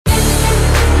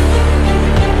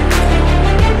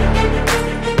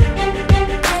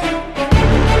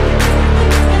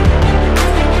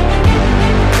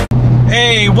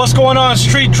Hey, what's going on,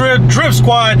 Street Drip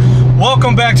Squad?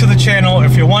 Welcome back to the channel.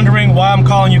 If you're wondering why I'm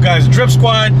calling you guys Drip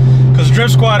Squad, because Drip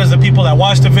Squad is the people that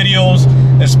watch the videos,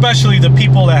 especially the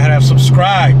people that have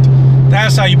subscribed.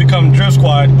 That's how you become Drip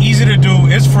Squad. Easy to do,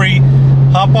 it's free.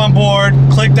 Hop on board,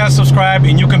 click that subscribe,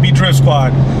 and you can be Drip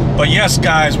Squad. But yes,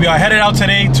 guys, we are headed out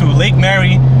today to Lake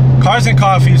Mary. Cars and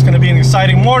coffee. It's going to be an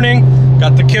exciting morning.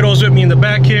 Got the kiddos with me in the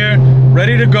back here,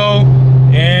 ready to go.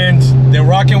 And they're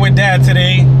rocking with Dad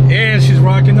today. And she's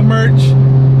rocking the merch.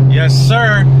 Yes,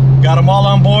 sir. Got them all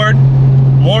on board.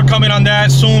 More coming on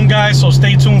that soon, guys, so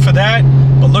stay tuned for that.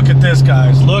 But look at this,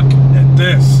 guys. Look at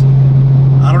this.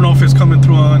 I don't know if it's coming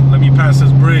through on. Let me pass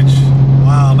this bridge.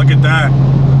 Wow, look at that.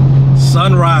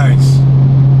 Sunrise.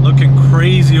 Looking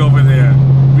crazy over there.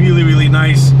 Really, really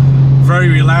nice. Very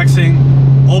relaxing.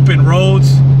 Open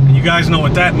roads. And you guys know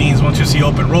what that means. Once you see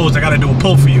open roads, I got to do a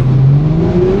pull for you.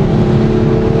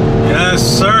 Yes,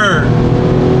 sir.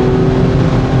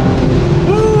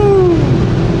 Woo.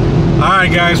 All right,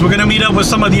 guys, we're gonna meet up with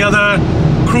some of the other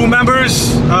crew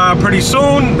members pretty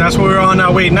soon. That's where we're on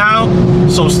our way now,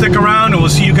 so stick around and we'll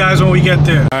see you guys when we get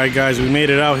there. All right, guys, we made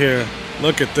it out here.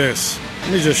 Look at this.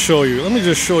 Let me just show you. Let me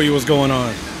just show you what's going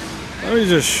on. Let me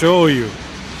just show you.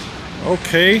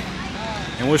 Okay,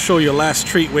 and we'll show you a last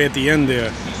treat way at the end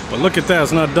there. But look at that,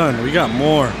 it's not done. We got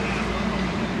more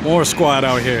squad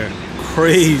out here.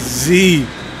 Crazy.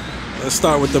 Let's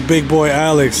start with the big boy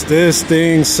Alex. This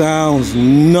thing sounds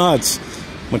nuts.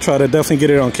 I'm gonna try to definitely get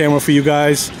it on camera for you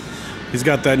guys. He's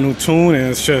got that new tune and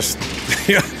it's just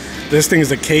this thing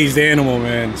is a caged animal,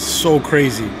 man. So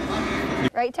crazy.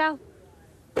 Right, Chow?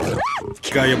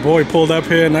 Got your boy pulled up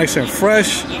here nice and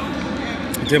fresh.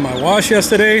 Did my wash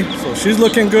yesterday, so she's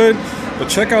looking good. But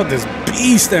check out this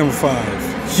beast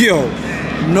M5. Yo,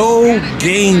 no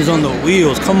gains on the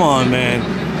wheels. Come on,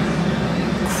 man.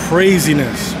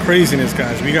 Craziness,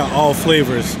 guys. We got all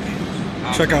flavors.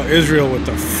 Check out Israel with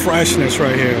the freshness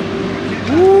right here.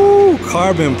 Woo,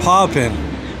 carbon popping.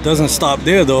 Doesn't stop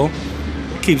there though.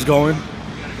 Keeps going.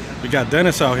 We got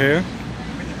Dennis out here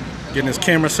getting his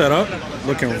camera set up,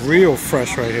 looking real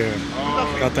fresh right here.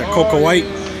 Got that cocoa white.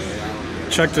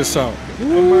 Check this out.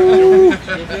 Woo.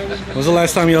 When was the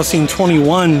last time y'all seen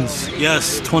 21s?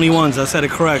 Yes, 21s. I said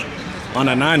it correct. On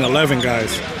a 911,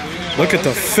 guys. Look at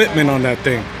the fitment on that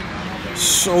thing.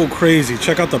 So crazy.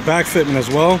 Check out the back fitment as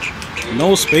well.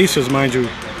 No spacers, mind you.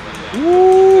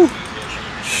 Woo!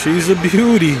 She's a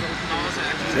beauty.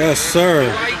 Yes,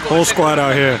 sir. Whole squad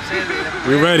out here.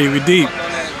 We ready. We deep.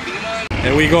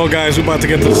 Here we go, guys. We're about to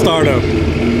get to the startup.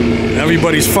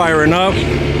 Everybody's firing up.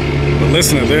 But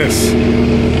listen to this.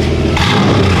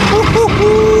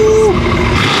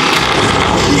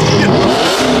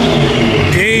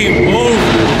 Game over.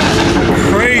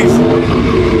 Crazy.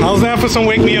 How's that for some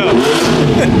wake me up?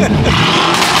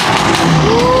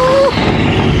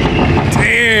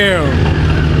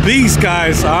 Damn. These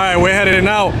guys. All right, we're heading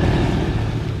out.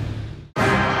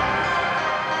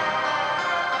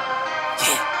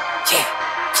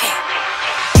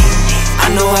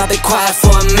 I know I've been quiet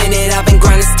for a minute, I've been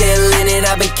grinding, still in it,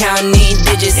 I've been counting these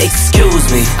digits. Excuse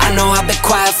me. I know I've been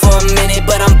quiet for a minute,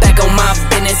 but I'm back on my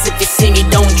business. If you see me,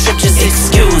 don't trip, just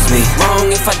excuse me. Wrong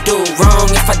if I do,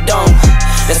 wrong if I don't.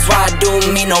 That's why I do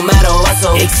me no matter what,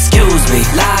 so excuse me.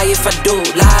 Lie if I do,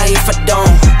 lie if I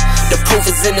don't. The proof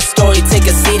is in the story, take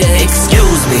a seat and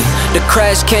excuse me. The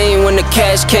crash came when the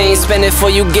cash came. Spend it before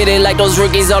you get it like those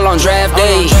rookies all on draft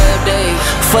day.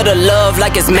 For the love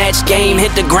like it's match game.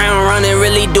 Hit the ground running,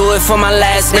 really do it for my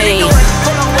last name.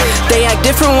 They act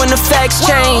different when the facts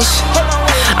change.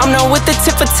 I'm not with the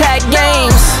tip for tag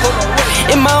games.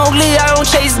 In my own league, I don't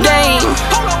chase game.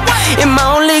 In my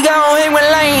own league, I don't hang with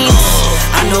lanes.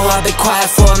 I know I've been quiet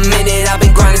for a minute, I've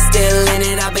been grinding, still in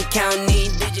it, I've been counting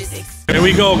these digits. Here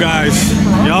we go, guys.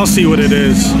 Y'all see what it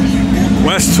is.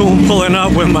 West Toon pulling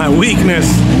up with my weakness.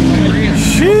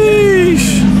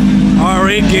 Sheesh.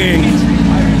 R8 gang.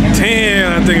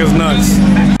 Damn, that thing is nuts.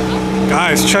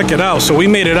 Guys, check it out. So we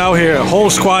made it out here. A whole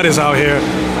squad is out here.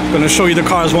 I'm gonna show you the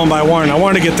cars one by one. I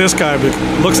wanted to get this guy, but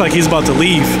it looks like he's about to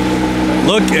leave.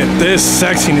 Look at this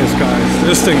sexiness, guys.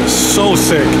 This thing is so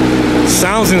sick.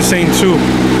 Sounds insane too.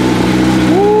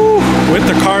 Woo, with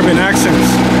the carbon accents.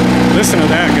 Listen to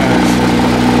that, guys.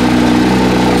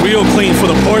 Real clean for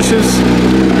the Porsches.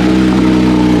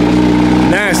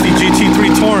 Nasty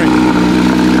GT3 Touring.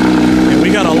 And we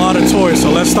got a lot of toys,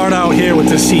 so let's start out here with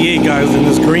this C8, guys, in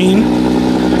this green.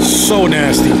 So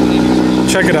nasty.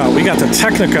 Check it out. We got the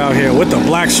Technica out here with the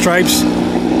black stripes.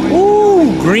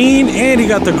 Ooh, green, and he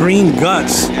got the green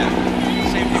guts.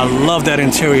 I love that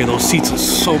interior. Those seats are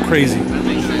so crazy.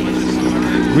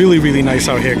 Really, really nice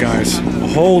out here, guys. A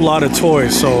whole lot of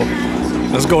toys. So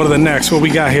Let's go to the next. What we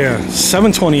got here?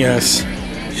 720S.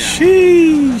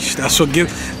 Sheesh.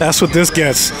 That's what this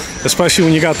gets. Especially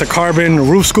when you got the carbon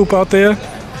roof scoop out there.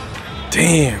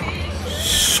 Damn.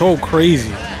 So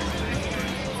crazy.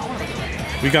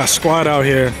 We got Squad out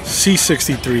here.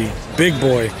 C63. Big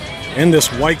boy. In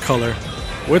this white color.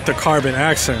 With the carbon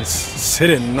accents.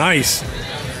 Sitting nice.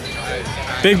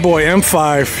 Big boy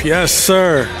M5. Yes,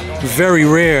 sir. Very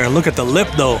rare. Look at the lip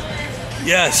though.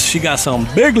 Yes, she got some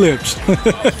big lips.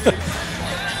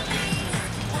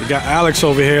 We got Alex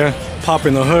over here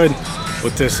popping the hood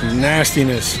with this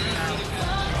nastiness.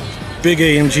 Big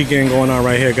AMG gang going on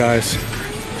right here, guys.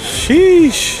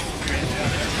 Sheesh.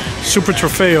 Super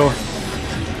Trofeo.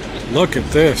 Look at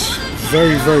this.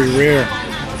 Very, very rare.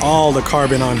 All the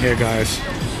carbon on here, guys.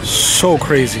 So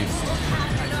crazy.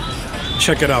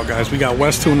 Check it out, guys. We got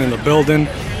Westune in the building.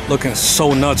 Looking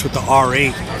so nuts with the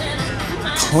R8.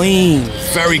 Clean.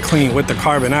 Very clean with the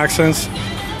carbon accents.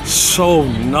 So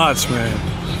nuts,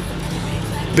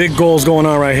 man. Big goals going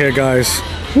on right here, guys.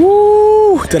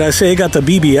 Woo! Did I say it got the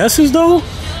BBSs though?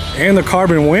 And the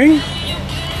carbon wing?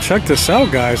 Check this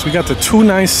out, guys. We got the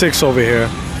 296 over here.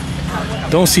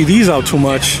 Don't see these out too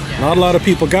much. Not a lot of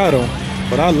people got them,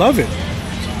 but I love it.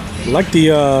 Like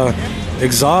the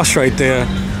exhaust right there.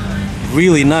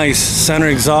 Really nice center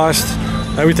exhaust.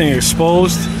 Everything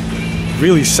exposed.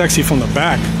 Really sexy from the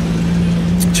back.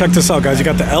 Check this out, guys. You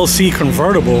got the LC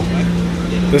convertible.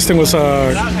 This thing was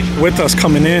with us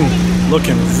coming in,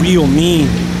 looking real mean.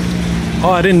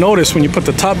 Oh, I didn't notice when you put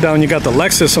the top down, you got the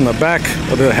Lexus on the back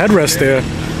of the headrest there.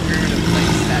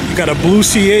 You got a blue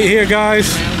C8 here,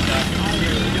 guys.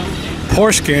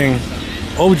 Porsche gang,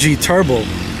 OG turbo.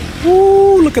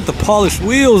 Woo, look at the polished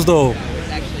wheels though.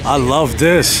 I love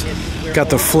this. Got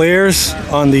the flares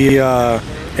on the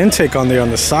intake on there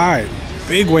on the side.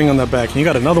 Big wing on the back, and you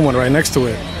got another one right next to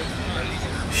it.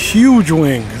 Huge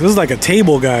wing. This is like a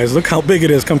table, guys. Look how big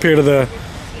it is compared to the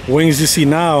wings you see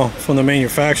now from the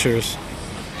manufacturers.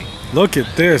 Look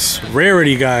at this.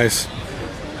 Rarity, guys.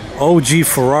 OG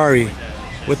Ferrari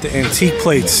with the antique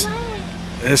plates.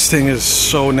 This thing is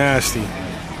so nasty.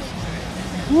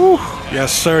 Woo.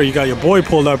 Yes, sir. You got your boy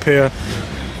pulled up here.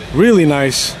 Really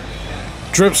nice.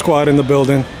 Drip Squad in the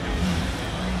building.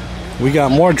 We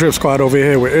got more Drip Squad over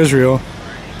here with Israel.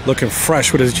 Looking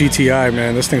fresh with his GTI,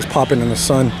 man. This thing's popping in the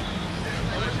sun.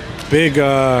 Big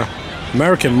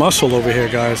American muscle over here,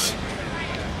 guys.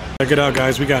 Check it out,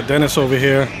 guys. We got Dennis over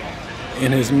here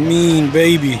in his mean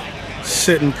baby.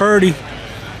 Sitting purdy.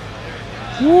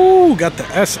 Woo, got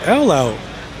the SL out.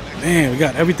 Man, we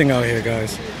got everything out here,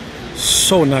 guys.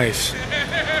 So nice.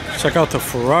 Check out the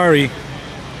Ferrari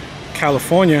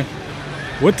California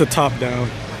with the top down.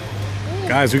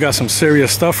 Guys, we got some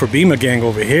serious stuff for Beamer gang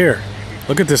over here.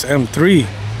 Look at this M3.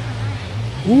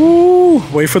 Woo!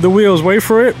 Wait for the wheels, wait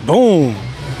for it. Boom!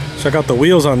 Check out the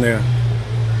wheels on there.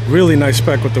 Really nice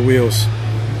spec with the wheels.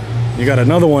 You got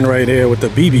another one right here with the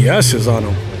BBSs on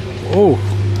them. Oh,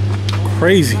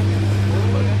 crazy.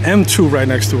 M2 right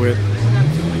next to it.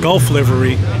 Gulf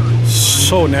livery.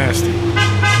 So nasty.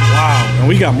 Wow. And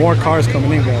we got more cars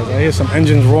coming in, guys. I hear some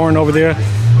engines roaring over there.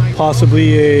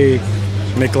 Possibly a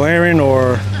McLaren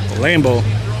or a Lambo.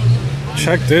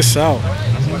 Check this out.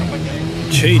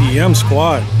 JDM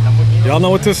Squad. Y'all know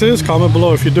what this is? Comment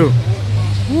below if you do.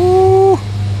 Woo!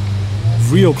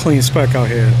 Real clean spec out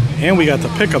here. And we got the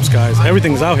pickups, guys.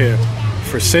 Everything's out here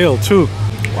for sale too.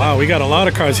 Wow, we got a lot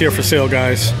of cars here for sale,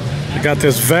 guys. You got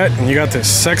this Vet and you got this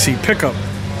sexy pickup.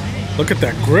 Look at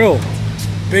that grill.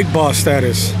 Big boss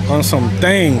status on some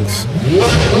things.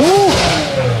 Woo!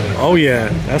 Oh yeah,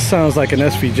 that sounds like an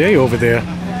SVJ over there.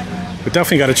 We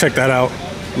definitely got to check that out.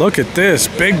 Look at this,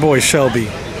 big boy Shelby.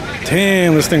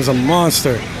 Damn, this thing's a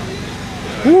monster.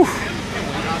 Woo!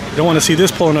 Don't want to see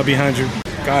this pulling up behind you.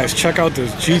 Guys, check out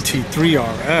this GT3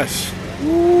 RS.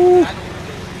 Woo!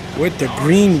 With the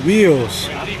green wheels.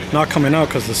 Not coming out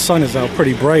because the sun is out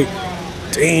pretty bright.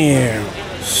 Damn,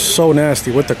 so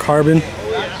nasty with the carbon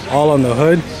all on the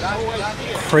hood.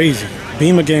 Crazy.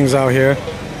 Beamer gang's out here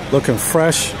looking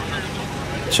fresh.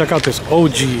 Check out this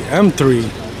OG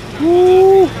M3.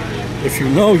 Woo! If you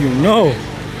know, you know.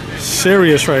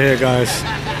 Serious right here, guys.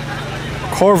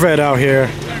 Corvette out here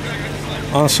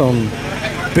on some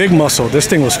big muscle. This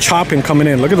thing was chopping coming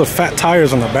in. Look at the fat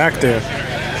tires on the back there.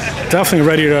 Definitely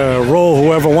ready to roll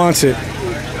whoever wants it.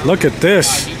 Look at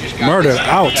this. Murdered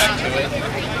out.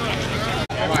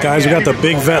 Guys, we got the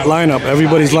big Vet lineup.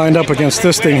 Everybody's lined up against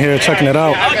this thing here, checking it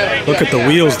out. Look at the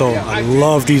wheels, though. I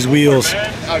love these wheels.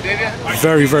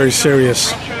 Very, very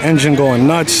serious. Engine going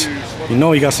nuts. You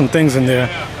know you got some things in there.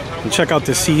 And check out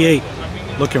the C8.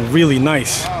 Looking really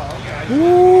nice.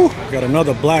 Ooh, got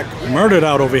another black murdered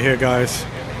out over here, guys.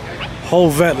 Whole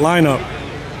vet lineup.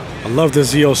 I love the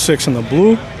Z06 in the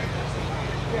blue.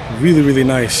 Really, really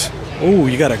nice. Oh,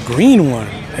 you got a green one.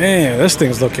 Man, this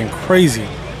thing's looking crazy.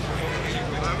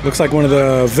 Looks like one of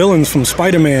the villains from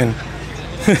Spider-Man.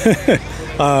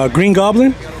 Green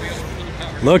Goblin.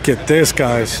 Look at this,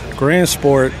 guys. Grand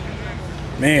Sport.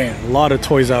 Man, a lot of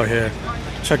toys out here.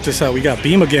 Check this out. We got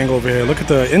Beamer Gang over here. Look at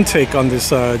the intake on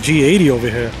this G80 over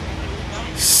here.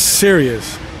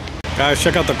 Serious. Guys,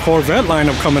 check out the Corvette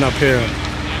lineup coming up here.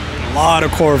 A lot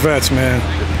of Corvettes, man.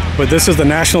 But this is the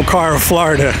national car of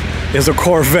Florida, is a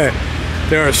Corvette.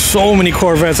 There are so many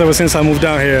Corvettes ever since I moved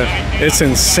down here. It's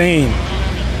insane.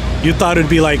 You thought it'd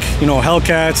be like, you know,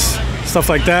 Hellcats, stuff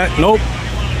like that. Nope.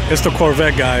 It's the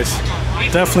Corvette, guys.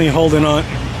 Definitely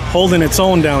holding its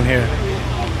own down here.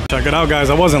 Check it out, guys.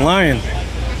 I wasn't lying.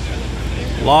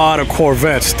 A lot of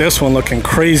Corvettes. This one looking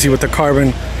crazy with the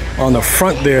carbon on the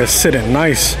front there, sitting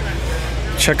nice.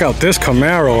 Check out this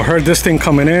Camaro. Heard this thing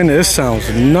coming in. This sounds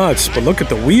nuts. But look at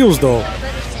the wheels, though.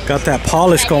 Got that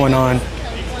polish going on.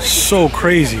 So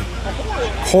crazy.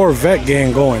 Corvette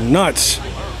gang going nuts.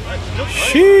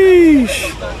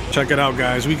 Sheesh. Check it out,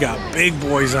 guys. We got big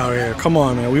boys out here. Come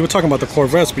on, man. We were talking about the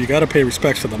Corvettes, but you got to pay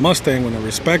respects to the Mustang when the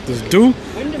respect is due.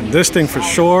 And this thing for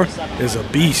sure is a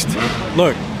beast.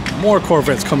 Look, more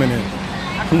Corvettes coming in.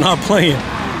 I'm not playing.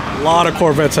 A lot of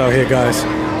Corvettes out here, guys.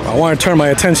 I want to turn my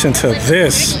attention to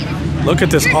this. Look at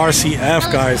this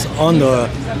RCF, guys, on the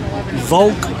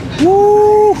Volk.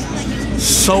 Woo!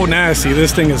 So nasty.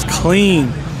 This thing is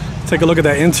clean. Take a look at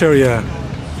that interior.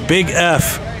 Big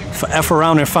F for F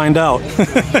around and find out.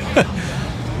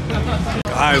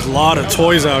 Guys, a lot of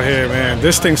toys out here, man.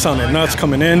 This thing sounded nuts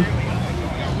coming in.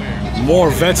 More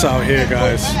vets out here,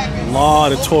 guys. A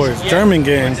lot of toys. German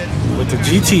gang with the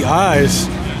GTIs,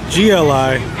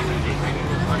 GLI.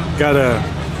 Got a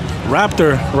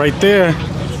Raptor right there.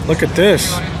 Look at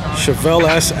this. Chevelle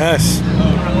SS.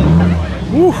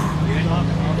 Woo.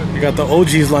 You got the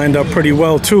OGs lined up pretty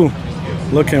well too.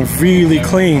 Looking really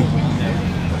clean.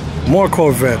 More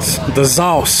Corvettes. The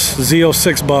Zaus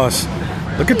Z06 boss.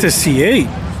 Look at this C8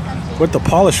 with the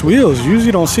polished wheels.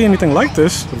 Usually don't see anything like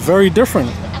this. Very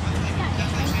different.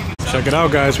 Check it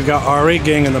out, guys. We got R8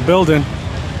 gang in the building.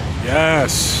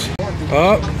 Yes.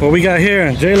 Oh, what we got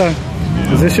here? Jayla,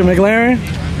 is this your McLaren?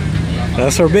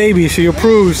 That's her baby. She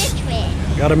approves.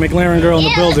 Got a McLaren girl in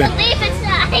the building.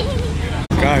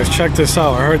 Guys, check this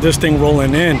out. I heard this thing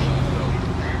rolling in.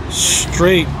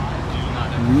 Straight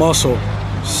muscle.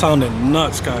 Sounding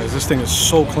nuts, guys. This thing is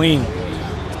so clean.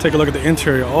 Let's take a look at the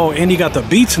interior. Oh, and he got the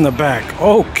beats in the back.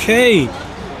 Okay.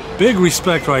 Big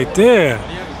respect right there.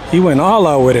 He went all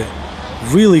out with it.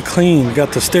 Really clean.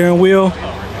 Got the steering wheel.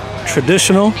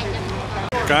 Traditional.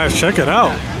 Guys, check it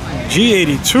out.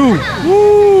 G82.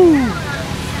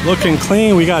 Woo! Looking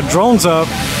clean. We got drones up.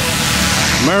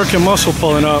 American Muscle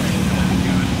pulling up.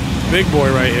 Big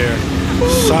boy right here.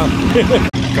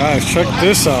 Guys, check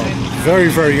this out. Very,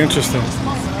 very interesting.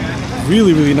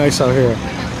 Really, really nice out here.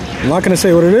 I'm not going to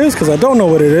say what it is because I don't know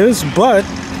what it is, but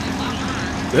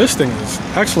this thing is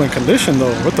excellent condition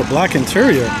though with the black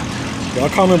interior. Y'all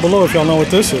comment below if y'all know what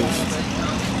this is.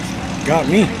 Got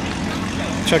me.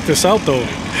 Check this out though.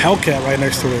 Hellcat right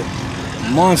next to it.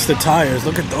 Monster tires.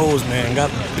 Look at those, man.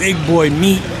 Got big boy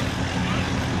meat.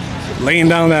 Laying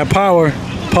down that power.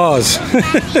 Pause.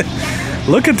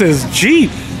 Look at this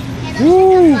Jeep.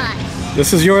 Woo.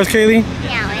 This is yours, Kaylee?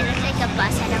 Yeah, it looks like a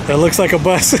bus. That looks like a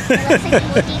bus.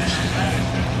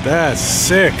 That's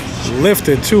sick.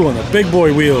 Lifted too on the big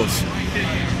boy wheels.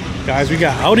 Guys, we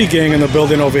got Audi gang in the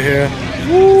building over here.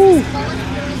 Woo.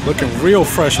 Looking real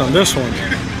fresh on this one.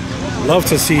 Love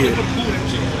to see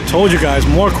it. Told you guys,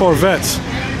 more Corvettes.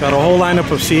 Got a whole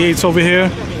lineup of C8s over here.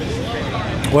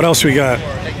 What else we got?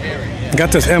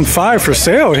 Got this M5 for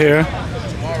sale here.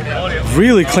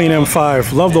 Really clean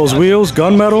M5. Love those wheels.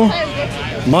 Gunmetal.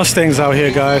 Mustangs out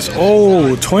here, guys.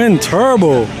 Oh, twin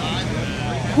turbo.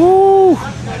 Woo.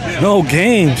 No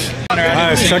games.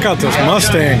 Guys, check out this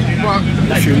Mustang.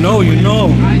 If you know, you know.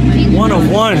 One of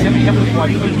one.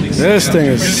 This thing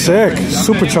is sick.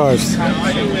 Supercharged.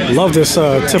 Love this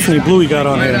Tiffany blue he got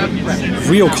on here.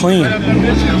 Real clean.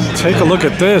 Take a look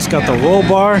at this. Got the roll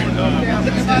bar.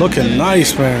 Looking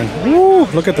nice, man. Woo.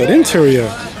 Look at that interior.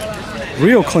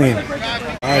 Real clean.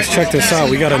 Guys, check this out.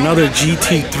 We got another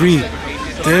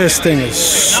GT3. This thing is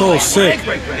so sick.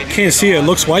 Can't see it. It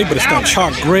looks white, but it's that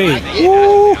chalk gray.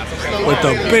 Woo! With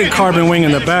the big carbon wing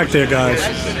in the back there, guys.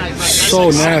 So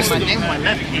nasty.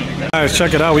 Guys,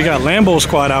 check it out. We got Lambo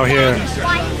Squad out here.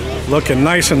 Looking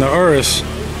nice in the Urus.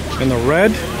 In the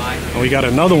red. And we got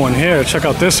another one here. Check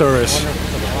out this Urus.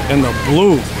 in the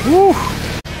blue. Woo.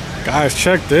 Guys,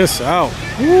 check this out.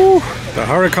 Woo. The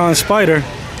Huracan Spider.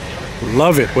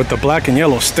 Love it with the black and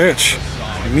yellow stitch.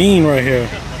 Mean right here.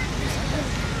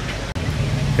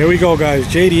 Here we go, guys.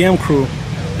 JDM crew.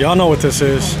 Y'all know what this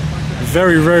is.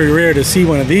 Very, very rare to see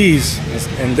one of these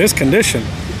in this condition.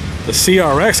 The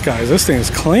CRX, guys. This thing is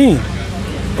clean.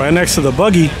 Right next to the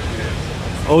buggy.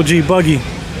 OG buggy.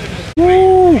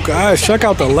 Woo, guys, check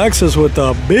out the Lexus with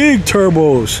the big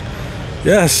turbos.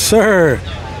 Yes, sir.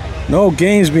 No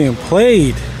games being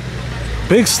played.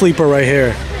 Big sleeper right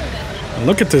here. And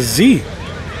look at the Z.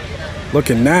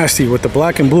 Looking nasty with the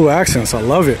black and blue accents. I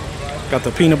love it. Got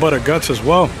the peanut butter guts as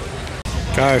well.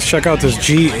 Guys, check out this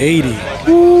G80.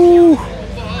 Woo.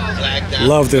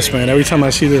 Love this, man. Every time I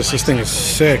see this thing is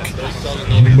sick.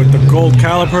 With the gold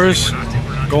calipers.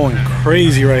 Going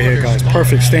crazy right here, guys.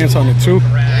 Perfect stance on it, too.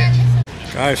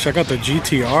 Guys, check out the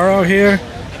GTR out here.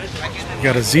 You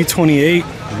got a Z28.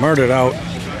 Murdered out.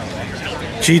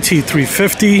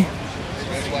 GT350.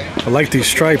 I like these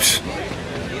stripes.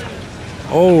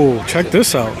 Oh, check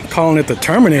this out. I'm calling it the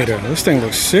Terminator. This thing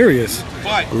looks serious.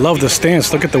 I love the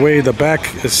stance. Look at the way the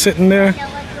back is sitting there.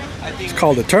 It's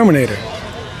called the Terminator.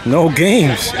 No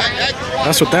games.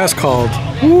 That's what that's called.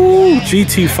 Woo,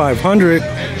 GT500.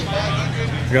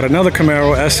 We got another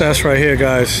Camaro SS right here,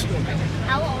 guys.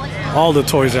 All the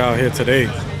toys are out here today.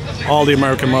 All the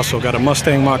American muscle. Got a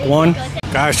Mustang Mach 1.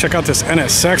 Guys, check out this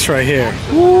NSX right here.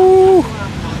 Woo!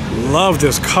 Love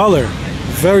this color.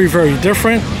 Very, very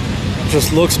different.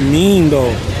 Just looks mean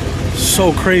though.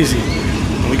 So crazy.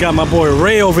 We got my boy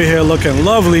Ray over here looking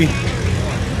lovely.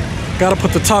 Gotta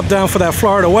put the top down for that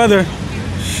Florida weather.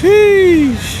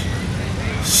 Sheesh.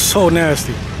 So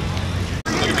nasty.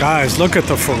 Guys, look at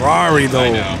the Ferrari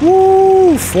though.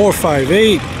 Woo!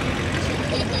 458.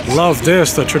 Love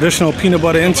this. The traditional peanut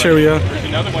butter interior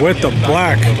with the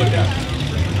black.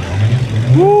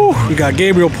 Woo! We got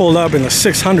Gabriel pulled up in the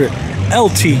 600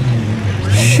 LT.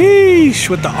 Sheesh,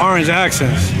 with the orange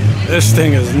accents. This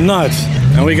thing is nuts.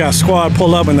 And we got Squad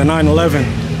pull up in the 911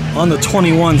 on the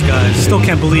 21s, guys. Still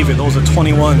can't believe it. Those are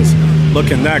 21s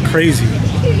looking that crazy.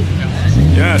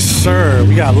 Yes, sir.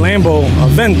 We got Lambo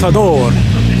Aventador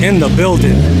in the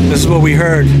building. This is what we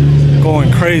heard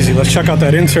going crazy. Let's check out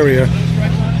that interior.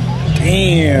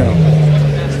 Damn.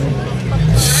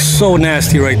 So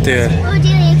nasty right there.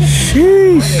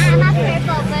 Sheesh.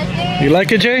 You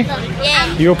like it, Jay?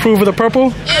 Yeah. You approve of the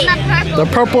purple? I'm a purple.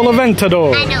 The purple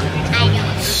Aventador. I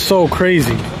know. So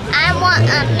crazy. I want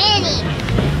a mini.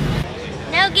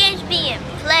 No games being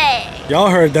played. Y'all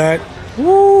heard that.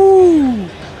 Woo!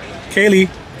 Kaylee,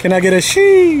 can I get a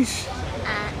sheesh?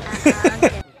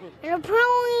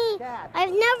 Apparently, I've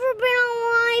never been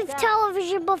on live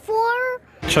television before.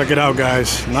 Check it out,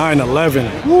 guys.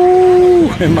 911.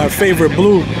 Woo! In my favorite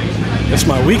blue. That's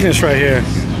my weakness right here.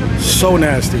 So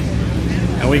nasty.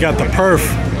 And we got the perf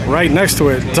right next to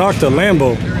it. Dr.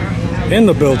 Lambo in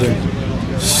the building.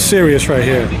 Serious right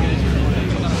here.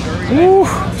 Woo!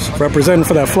 Representing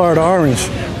for that Florida orange.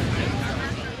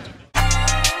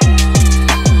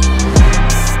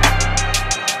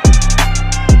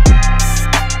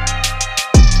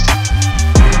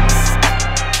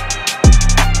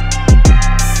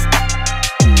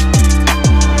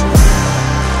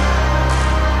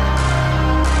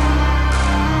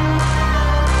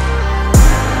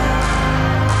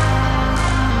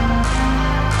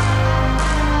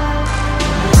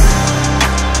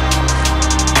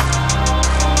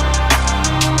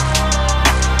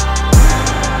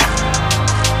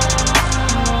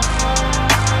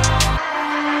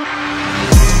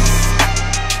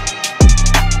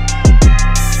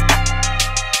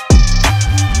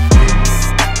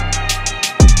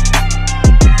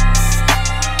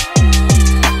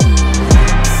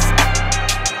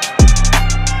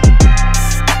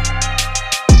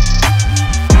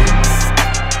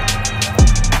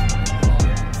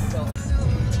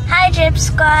 Drip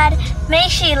Squad, make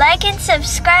sure you like and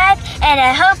subscribe, and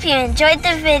I hope you enjoyed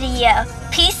the video.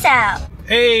 Peace out.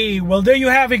 Hey, well, there you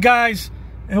have it, guys.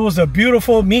 It was a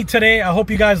beautiful meet today. I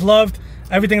hope you guys loved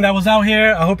everything that was out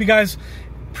here. I hope you guys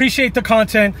appreciate the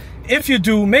content. If you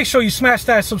do, make sure you smash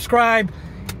that subscribe,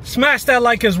 smash that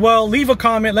like as well. Leave a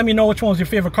comment. Let me know which one was your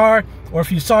favorite car, or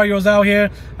if you saw yours out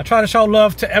here. I try to show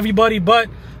love to everybody, but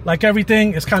like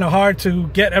everything, it's kind of hard to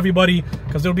get everybody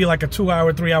because there'll be like a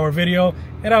 2-hour, 3-hour video,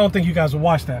 and I don't think you guys will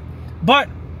watch that. But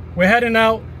we're heading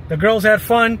out. The girls had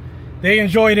fun. They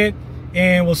enjoyed it.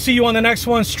 And we'll see you on the next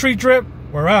one. Street Drip,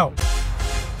 we're out.